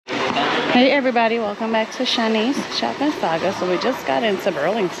Hey everybody, welcome back to Shanice Shopping Saga. So we just got into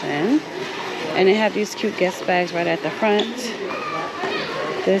Burlington and they have these cute guest bags right at the front.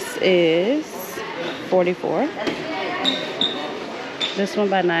 This is $44. This one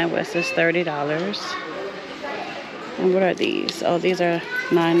by 9 West is $30. And what are these? Oh, these are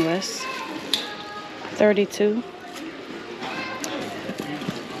 9 West, $32.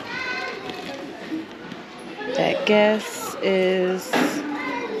 That guess is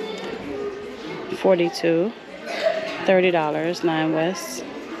 $42, $30, 9 West.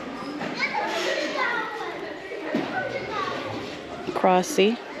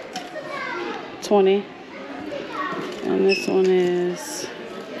 Crossy, $20, and this one is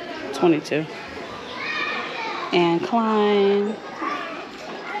 $22. And Klein,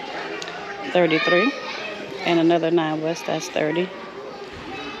 $33, and another 9 West, that's $30.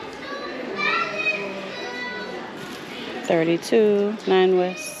 $32, 9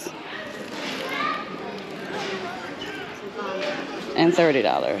 West, and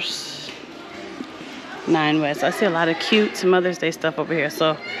 $30, 9 West. I see a lot of cute Mother's Day stuff over here,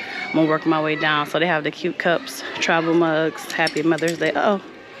 so I'm gonna work my way down. So they have the cute cups, travel mugs, Happy Mother's Day.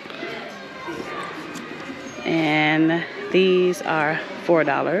 And these are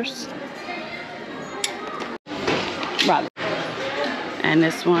 $4. Robin. And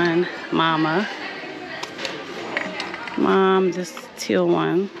this one, Mama. Mom, this teal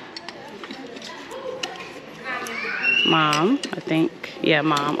one. Mom, I think. Yeah,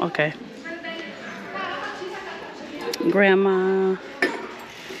 Mom, okay. Grandma,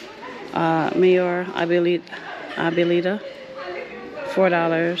 Mayor Abilita,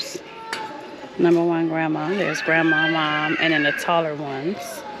 $4. Number one, Grandma. There's Grandma, Mom, and then the taller ones.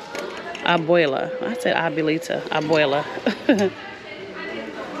 Abuela. I said Abilita. Abuela.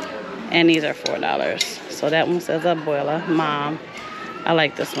 And these are $4. So that one says Abuela, Mom. I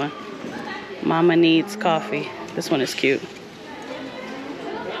like this one. Mama needs coffee. This one is cute.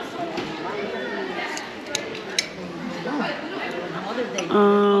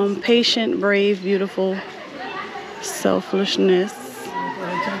 Patient, brave, beautiful, selflessness,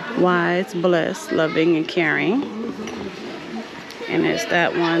 wise, blessed, loving, and caring. And it's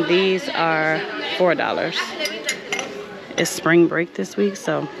that one. These are $4. It's spring break this week,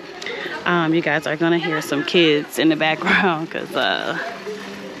 so you guys are gonna hear some kids in the background because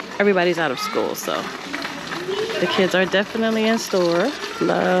everybody's out of school, so the kids are definitely in store.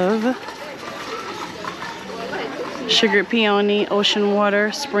 Love. Sugar peony, ocean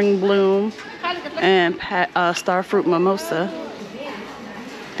water, spring bloom, and starfruit mimosa.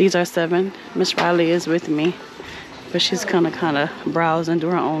 These are $7. Miss Riley is with me, but she's kind of browsing, do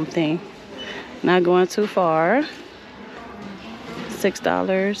her own thing. Not going too far.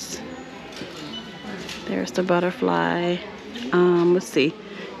 $6. There's the butterfly. Let's see.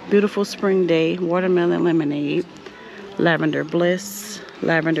 Beautiful spring day, watermelon lemonade, lavender bliss,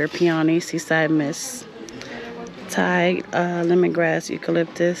 lavender peony, seaside mist, Thai lemongrass,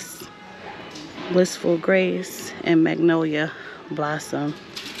 eucalyptus, blissful grace, and magnolia blossom.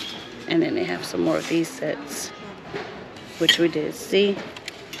 And then they have some more of these sets, which we did see.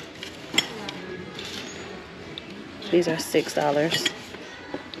 These are $6.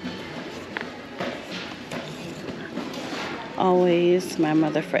 Always My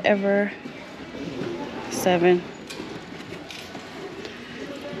Mother Forever, $7.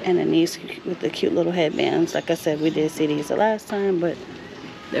 And then these with the cute little headbands. Like I said, we did see these the last time, but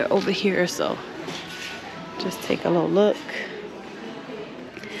they're over here, so just take a little look.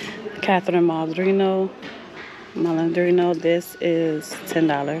 Catherine Malandrino, this is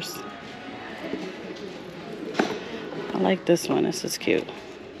 $10. I like this one. This is cute.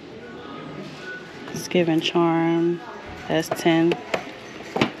 It's giving charm. That's $10.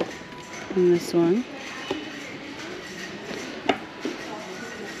 And this one.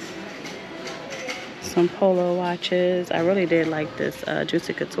 Some polo watches. I really did like this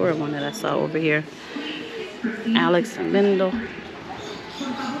Juicy Couture one that I saw over here. Alex and Lindell.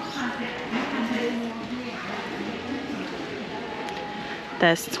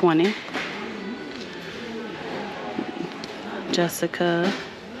 That's $20. Jessica,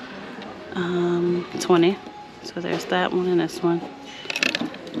 $20. So there's that one and this one.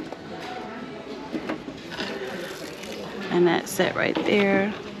 And that set right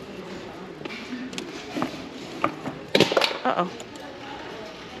there.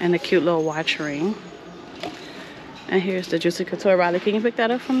 And the cute little watch ring. And here's the Juicy Couture. Riley, can you pick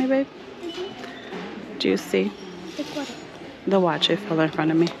that up for me, babe? Juicy. The watch, it fell in front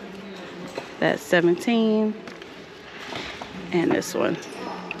of me. That's $17. And this one.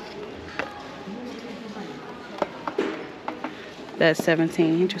 That's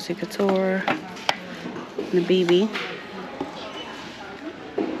 17. Juicy Couture. The BB.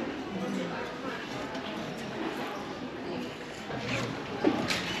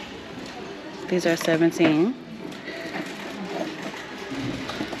 These are 17.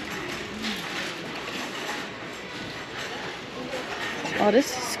 Oh,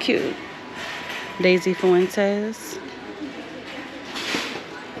 this is cute. Daisy Fuentes.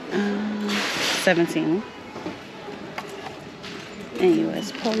 17. And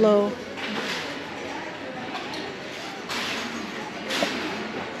US Polo.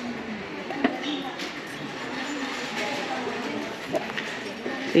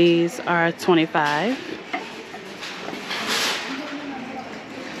 These are 25.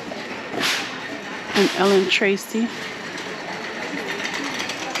 And Ellen Tracy.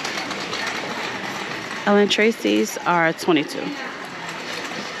 Ellen Tracy's are 22.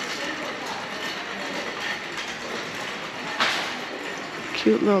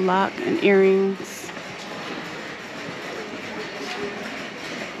 Cute little lock and earrings.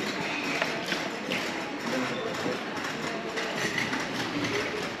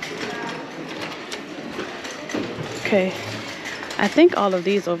 Okay, I think all of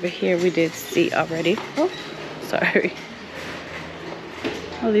these over here we did see already. Oh, sorry.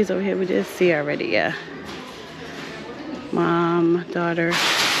 All these over here we did see already, yeah. Mom, daughter,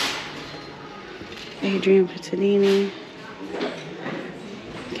 Adrian Pettinini,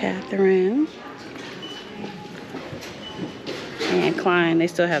 Catherine, and Klein. They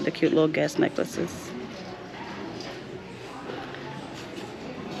still have the cute little guest necklaces.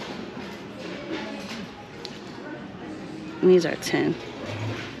 And these are 10.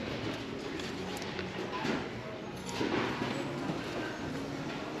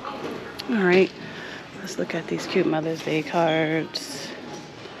 All right, let's look at these cute Mother's Day cards.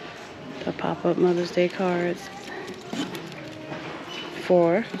 The pop-up Mother's Day cards.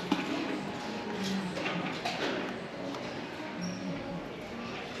 4.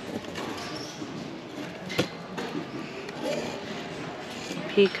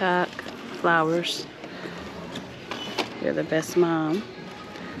 Peacock flowers. You're the best mom.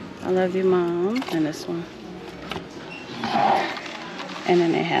 I love you, Mom. And this one. And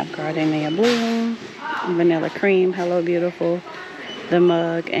then they have Gardenia Bloom, Vanilla Cream, Hello Beautiful, the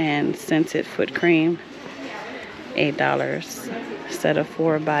mug, and Scented Foot Cream. $8. Set of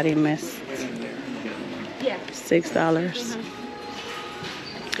 4 body mists. $6.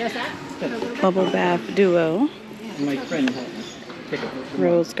 Bubble Bath Duo. My friend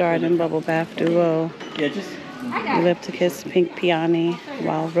Rose Garden Bubble Bath Duo. Yeah, just Ellipticus Pink Peony,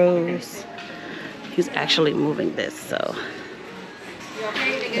 Wild Rose. He's actually moving this, so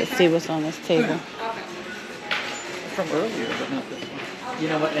let's see what's on this table. from earlier, but not this one. You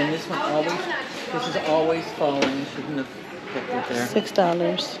know what? And this one always, this is always falling. Shouldn't have kept it there.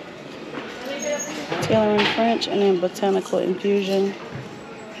 $6. Taylor and French, and then Botanical Infusion.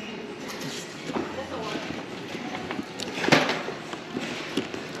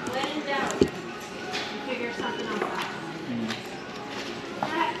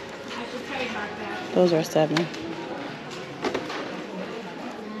 Those are 7.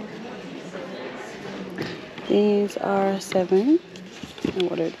 These are 7. And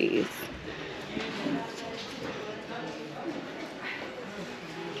what are these?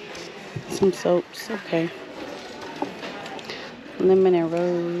 Some soaps, okay. Lemon and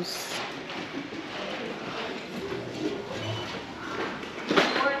rose.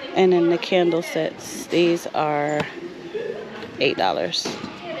 And then the candle sets, these are $8.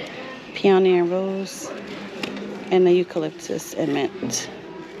 Peony and rose, and the eucalyptus and mint.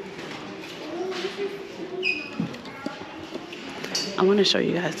 I want to show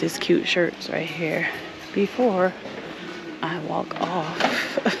you guys these cute shirts right here before I walk off.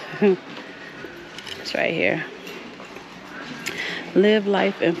 It's right here. Live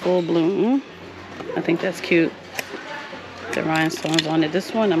life in full bloom. I think that's cute. The rhinestones on it.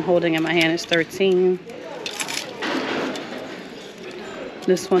 This one I'm holding in my hand is 13.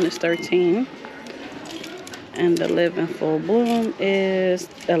 This one is 13. And the Live in Full Bloom is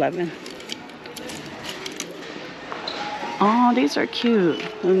 11. Oh, these are cute.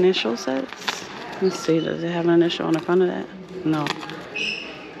 Initial sets. Let's see, does it have an initial on the front of that? No.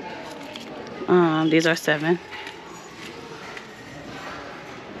 These are 7.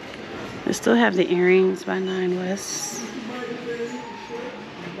 They still have the earrings by 9 West.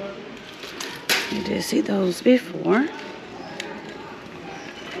 You did see those before.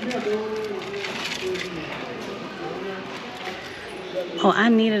 Oh, I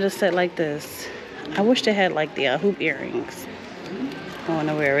needed a set like this. I wish they had like the hoop earrings. I want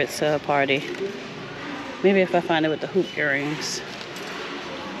to wear it to a party. Maybe if I find it with the hoop earrings.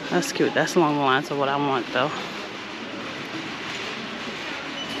 That's cute. That's along the lines of what I want though.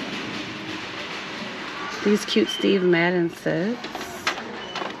 These cute Steve Madden sets.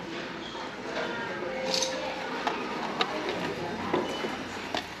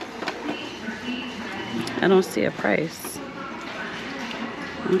 I don't see a price.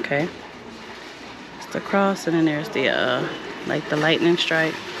 Okay. It's the cross, and then there's the like the lightning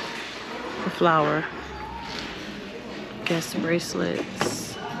strike, the flower. Guess bracelets.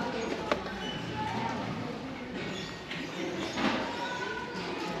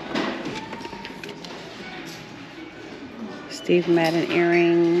 Steve Madden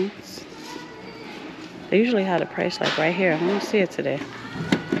earrings. They usually have the price like right here. I don't see it today.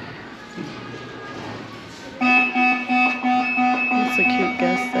 It's a cute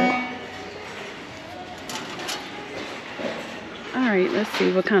guest set. Alright, let's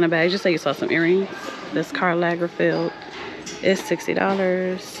see what kind of bags. Just say you saw some earrings. This Karl Lagerfeld is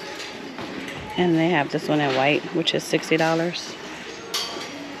 $60. And they have this one in white, which is $60.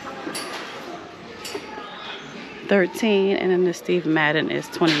 13, and then the Steve Madden is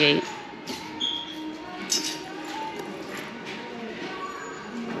 28.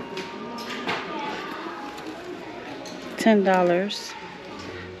 $10,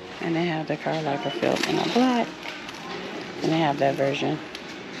 and they have the Karl Lagerfeld in a black, and they have that version.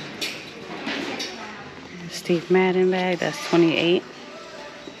 Steve Madden bag, that's 28,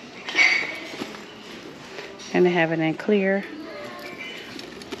 and they have it in clear,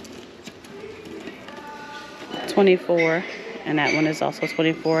 24, and that one is also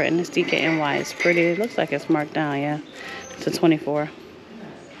 24, and this DKNY is pretty. It looks like it's marked down, yeah, to 24.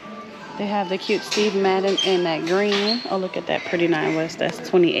 They have the cute Steve Madden in that green. Oh, look at that pretty 9 West. That's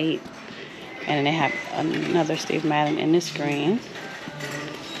 28. And they have another Steve Madden in this green.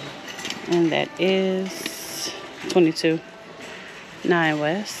 And that is 22. 9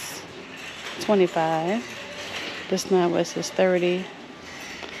 West. 25. This 9 West is 30.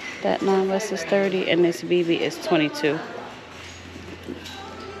 That 9 West is 30. And this BB is 22.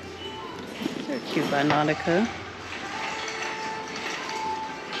 They're cute by Nautica.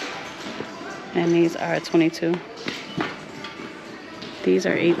 And these are 22. These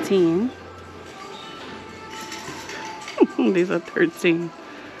are 18. These are 13.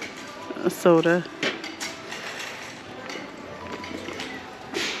 A soda.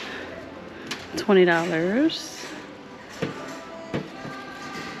 20 $20.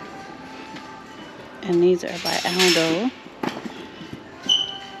 And these are by Aldo.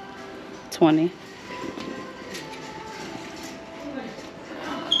 20.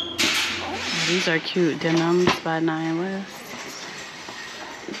 These are cute denims by 9 West.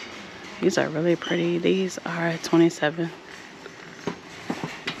 These are really pretty. These are 27.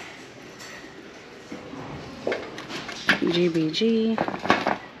 GBG.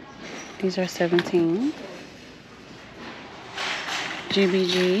 These are 17.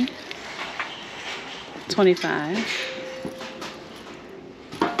 GBG. 25.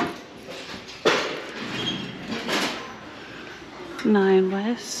 Nine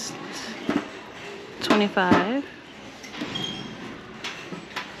West. 25.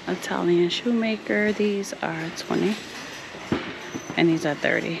 Italian shoemaker. These are 20. And these are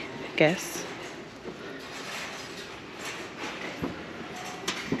 30. Guess.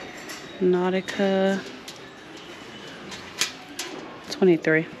 Nautica.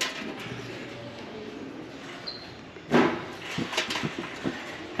 23.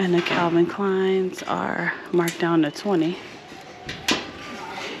 And the Calvin Kleins are marked down to 20.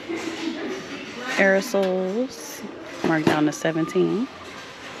 Aerosols marked down to 17.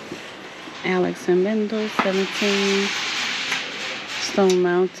 Alex and Bendel 17. Stone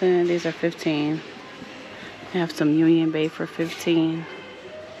Mountain, these are 15. They have some Union Bay for 15.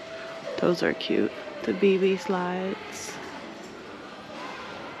 Those are cute. The BB slides.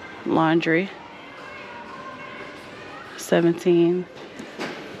 Laundry 17.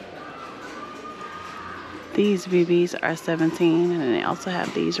 These BBs are 17, and then they also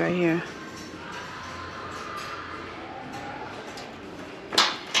have these right here.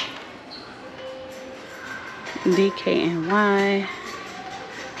 DKNY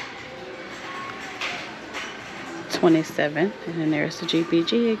 27, and then there's the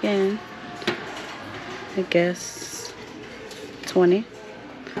GBG again. I guess 20.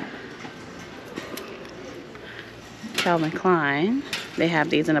 Calvin Klein. They have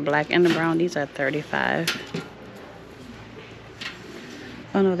these in the black and the brown. These are 35.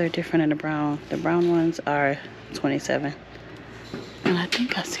 Oh no, they're different in the brown. The brown ones are 27. And I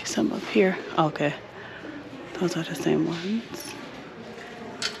think I see some up here. Okay. Those are the same ones.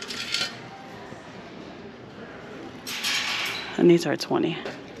 And these are 20.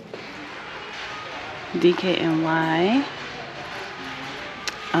 DKNY.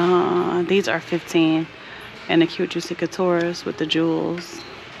 These are 15, and the cute juicy couture with the jewels.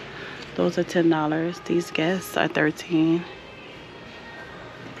 Those are $10. These guests are 13.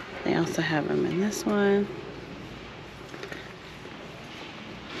 They also have them in this one.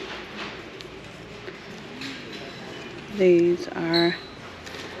 These are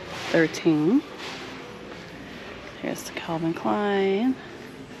 13. Here's the Calvin Klein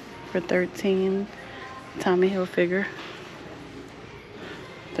for 13. Tommy Hilfiger,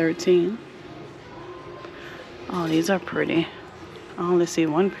 13. Oh, these are pretty. I only see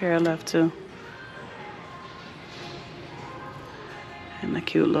one pair left too. And the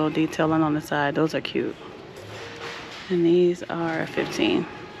cute little detailing on the side. Those are cute. And these are 15.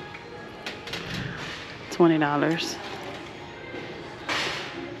 $20.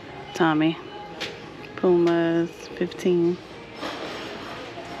 Tommy. Pumas, 15.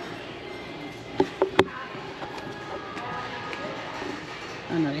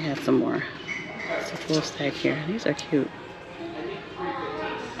 I know they have some more. It's a full stack here. These are cute.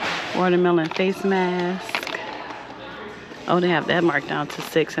 Watermelon face mask. Oh, they have that marked down to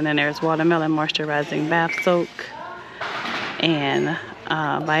 $6. And then there's watermelon moisturizing bath soak and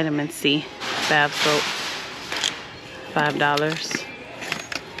vitamin C bath soap, $5.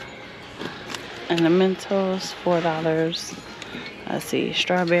 And the Mentos, $4. Let's see,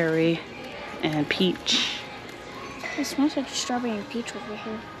 strawberry and peach. It smells like strawberry and peach over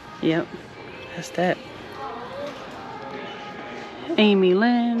here. Yep, that's that. Amy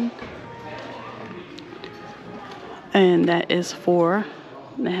Lynn. And that is $4.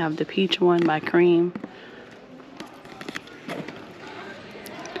 They have the peach one by Cream.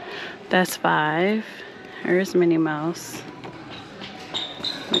 That's $5. Here's Minnie Mouse.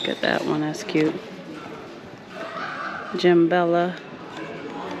 Look at that one, that's cute. Jim Bella.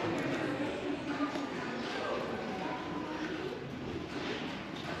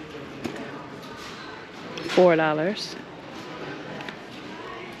 $4.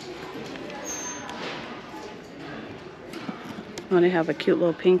 Oh, they have a cute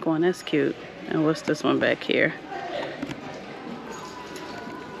little pink one. That's cute. And what's this one back here?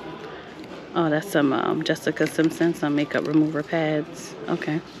 Oh, that's some Jessica Simpson, some makeup remover pads.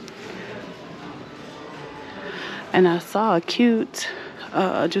 Okay. And I saw a cute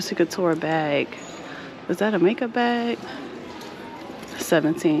Juicy Couture bag. Is that a makeup bag?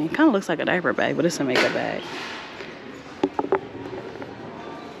 17. Kind of looks like a diaper bag, but it's a makeup bag.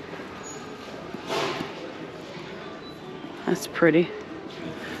 That's pretty.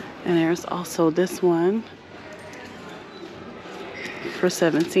 And there's also this one for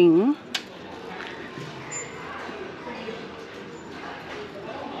 17.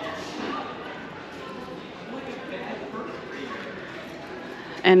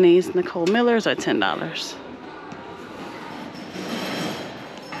 And these Nicole Millers are $10.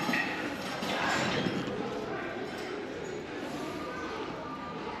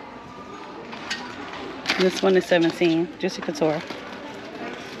 This one is 17, Juicy Couture.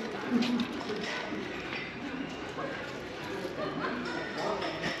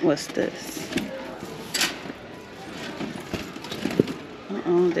 What's this?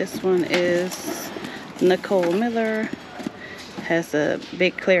 This one is Nicole Miller. Has a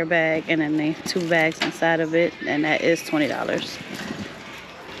big clear bag and then the 2 bags inside of it, and that is $20.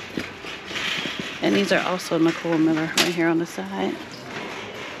 And these are also Nicole Miller right here on the side.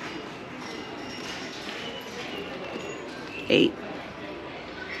 8.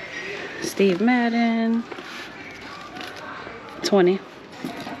 Steve Madden, 20.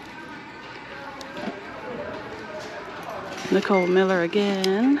 Nicole Miller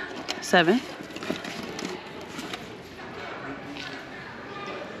again, 7.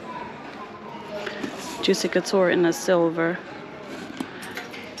 Juicy Couture in the silver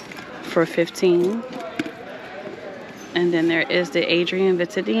for 15. And then there is the Adrian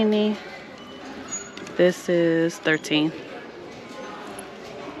Vittadini. This is 13.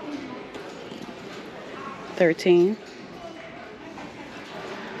 13.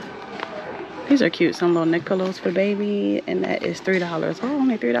 These are cute. Some little neck pillows for baby. And that is $3. Oh,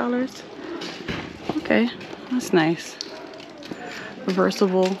 only $3? Okay, that's nice.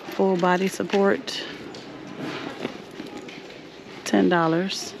 Reversible full body support.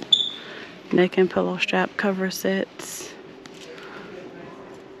 $10. Neck and pillow strap cover sets.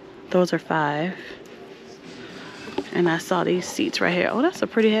 Those are $5. And I saw these seats right here. Oh, that's a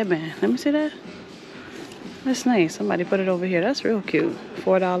pretty headband. Let me see that. That's nice. Somebody put it over here. That's real cute.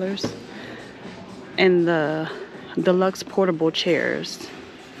 $4. And the deluxe portable chairs.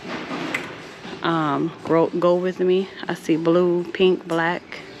 Go with me. I see blue, pink, black.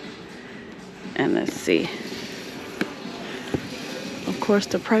 And let's see. Of course,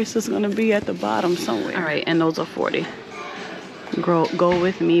 the price is going to be at the bottom somewhere. All right, and those are 40. Go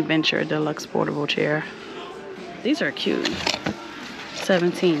With Me Venture Deluxe Portable Chair. These are cute.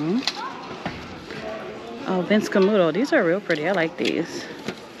 17. Oh, Vince Camuto. These are real pretty. I like these.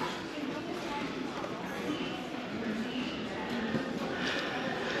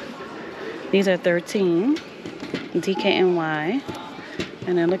 These are 13. DKNY.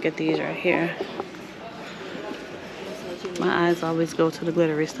 And then look at these right here. My eyes always go to the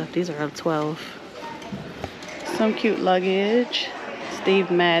glittery stuff. These are 12. Some cute luggage.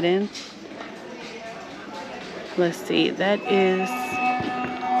 Steve Madden. Let's see. That is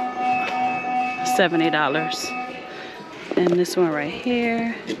 $70. And this one right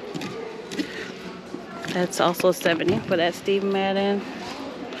here. That's also 70 for that Steve Madden.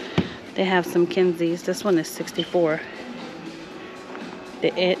 They have some Kinseys. This one is 64.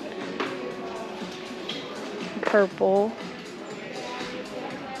 The It. Purple.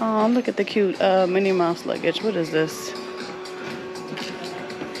 Oh, look at the cute Minnie Mouse luggage. What is this?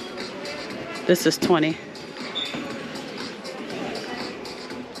 This is 20.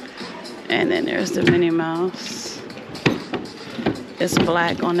 And then there's the Minnie Mouse. It's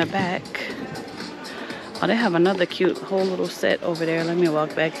black on the back. Oh, they have another cute whole little set over there. Let me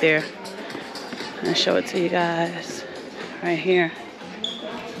walk back there and show it to you guys. Right here.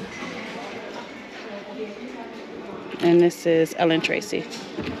 And this is Ellen Tracy.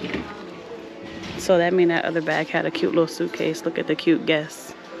 So that means that other bag had a cute little suitcase. Look at the cute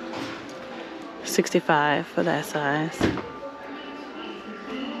Guess. 65 for that size.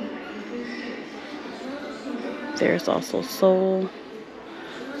 There's also Soul.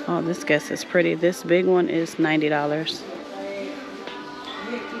 Oh, this Guess is pretty. This big one is $90.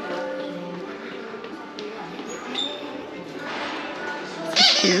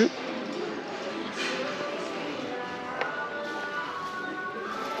 It's cute.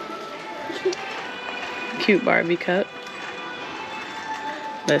 Cute Barbie cup.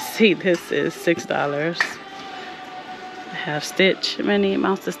 Let's see, this is $6. I have Stitch. Minnie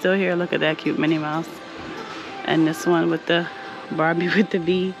Mouse is still here. Look at that cute Minnie Mouse. And this one with the Barbie with the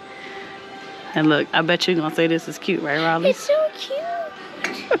bee. And look, I bet you're gonna say this is cute, right, Riley? It's so cute.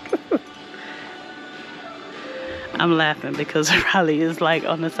 I'm laughing because Riley is like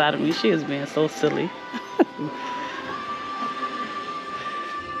on the side of me. She is being so silly.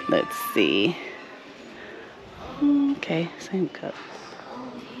 Let's see. Okay, same cup.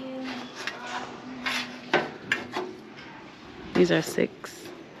 These are 6.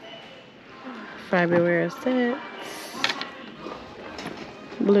 Fiberware sets.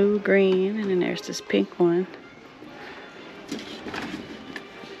 Blue, green, and then there's this pink one.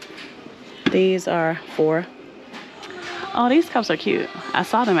 These are 4. Oh, these cups are cute. I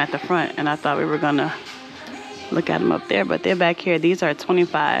saw them at the front and I thought we were gonna look at them up there, but they're back here. These are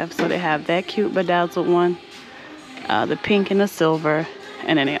 25. So they have that cute bedazzled one, the pink and the silver,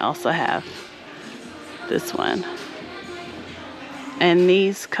 and then they also have this one. And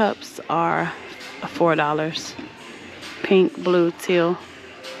these cups are $4. Pink, blue, teal.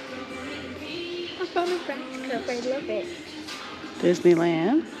 I found a brass cup. I love it.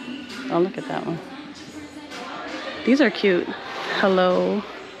 Disneyland. Oh, look at that one. These are cute. Hello.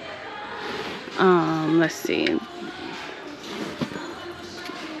 Let's see.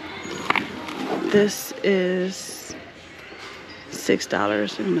 This is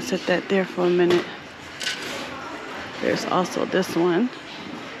 $6. I'm gonna set that there for a minute. There's also this one.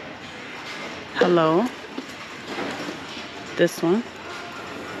 Hello. This one.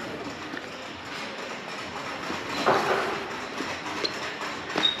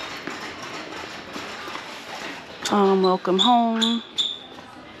 Welcome home.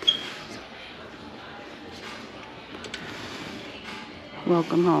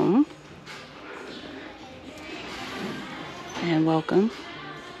 Welcome home. And welcome.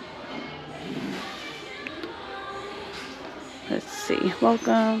 Let's see.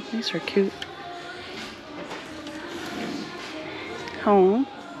 Welcome. These are cute. Home.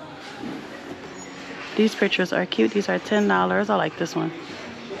 These pictures are cute. These are $10. I like this one.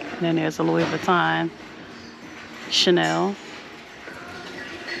 And then there's a Louis Vuitton. Chanel.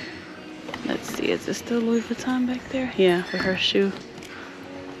 Let's see, is this still Louis Vuitton back there? Yeah, for her shoe.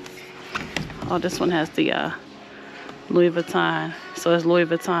 Oh, this one has the Louis Vuitton. So it's Louis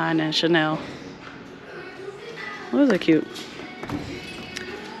Vuitton and Chanel. Those are cute.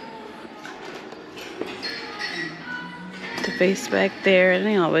 The face back there, and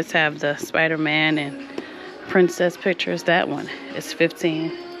they always have the Spider-Man and princess pictures. That one is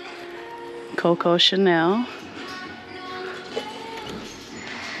 15. Coco Chanel.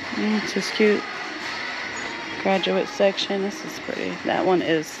 This is cute. Graduate section. This is pretty. That one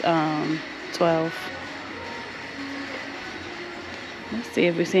is 12. Let's see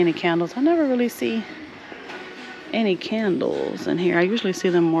if we see any candles. I never really see any candles in here. I usually see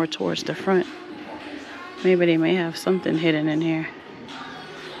them more towards the front. Maybe they may have something hidden in here.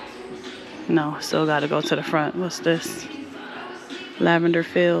 No, still got to go to the front. What's this? Lavender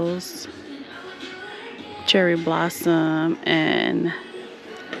Fields, Cherry Blossom, and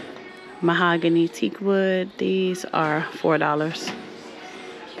Mahogany Teak Wood. These are $4.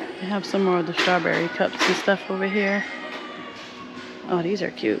 They have some more of the strawberry cups and stuff over here. Oh, these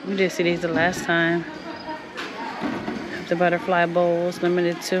are cute. We did see these the last time. The butterfly bowls,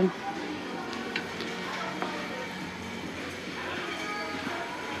 limited to.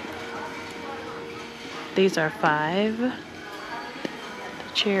 These are $5. The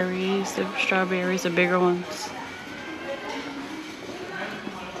cherries, the strawberries, the bigger ones.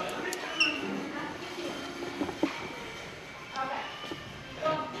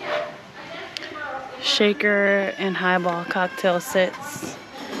 Shaker and highball cocktail sets.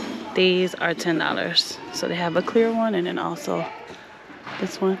 These are $10. So they have a clear one and then also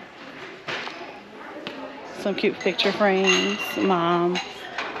this one. Some cute picture frames. Mom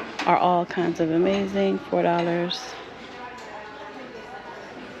are all kinds of amazing. $4.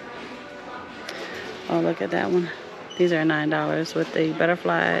 Oh, look at that one. These are $9 with the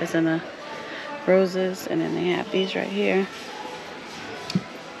butterflies and the roses. And then they have these right here.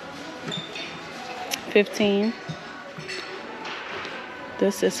 $15.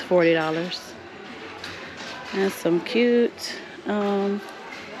 This is $40. And some cute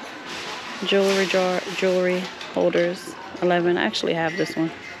jewelry holders. $11. I actually have this one.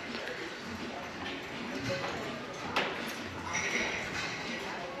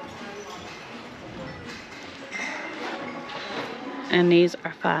 And these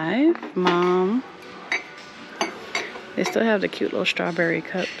are $5. Mom. They still have the cute little strawberry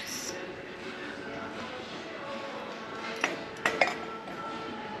cups.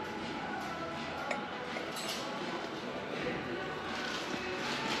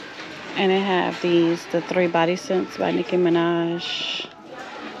 And they have these, the 3 body scents by Nicki Minaj.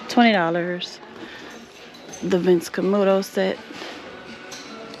 $20. The Vince Camuto set.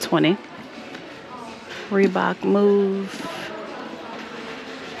 $20. Reebok Move.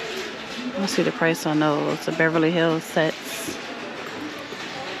 Let's see the price on those. The Beverly Hills sets.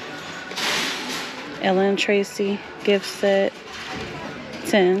 Ellen Tracy gift set.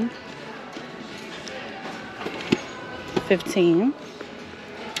 $10. $15.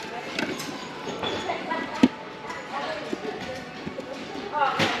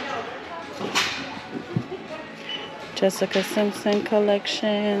 Jessica Simpson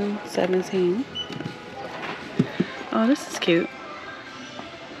collection. $17. Oh, this is cute.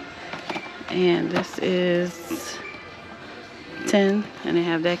 And this is $10. And they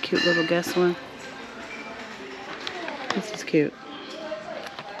have that cute little guest one. This is cute.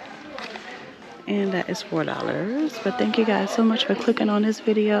 And that is $4. But thank you guys so much for clicking on this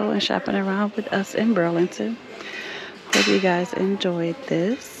video and shopping around with us in Burlington. Hope you guys enjoyed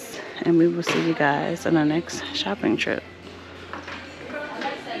this. And we will see you guys on our next shopping trip.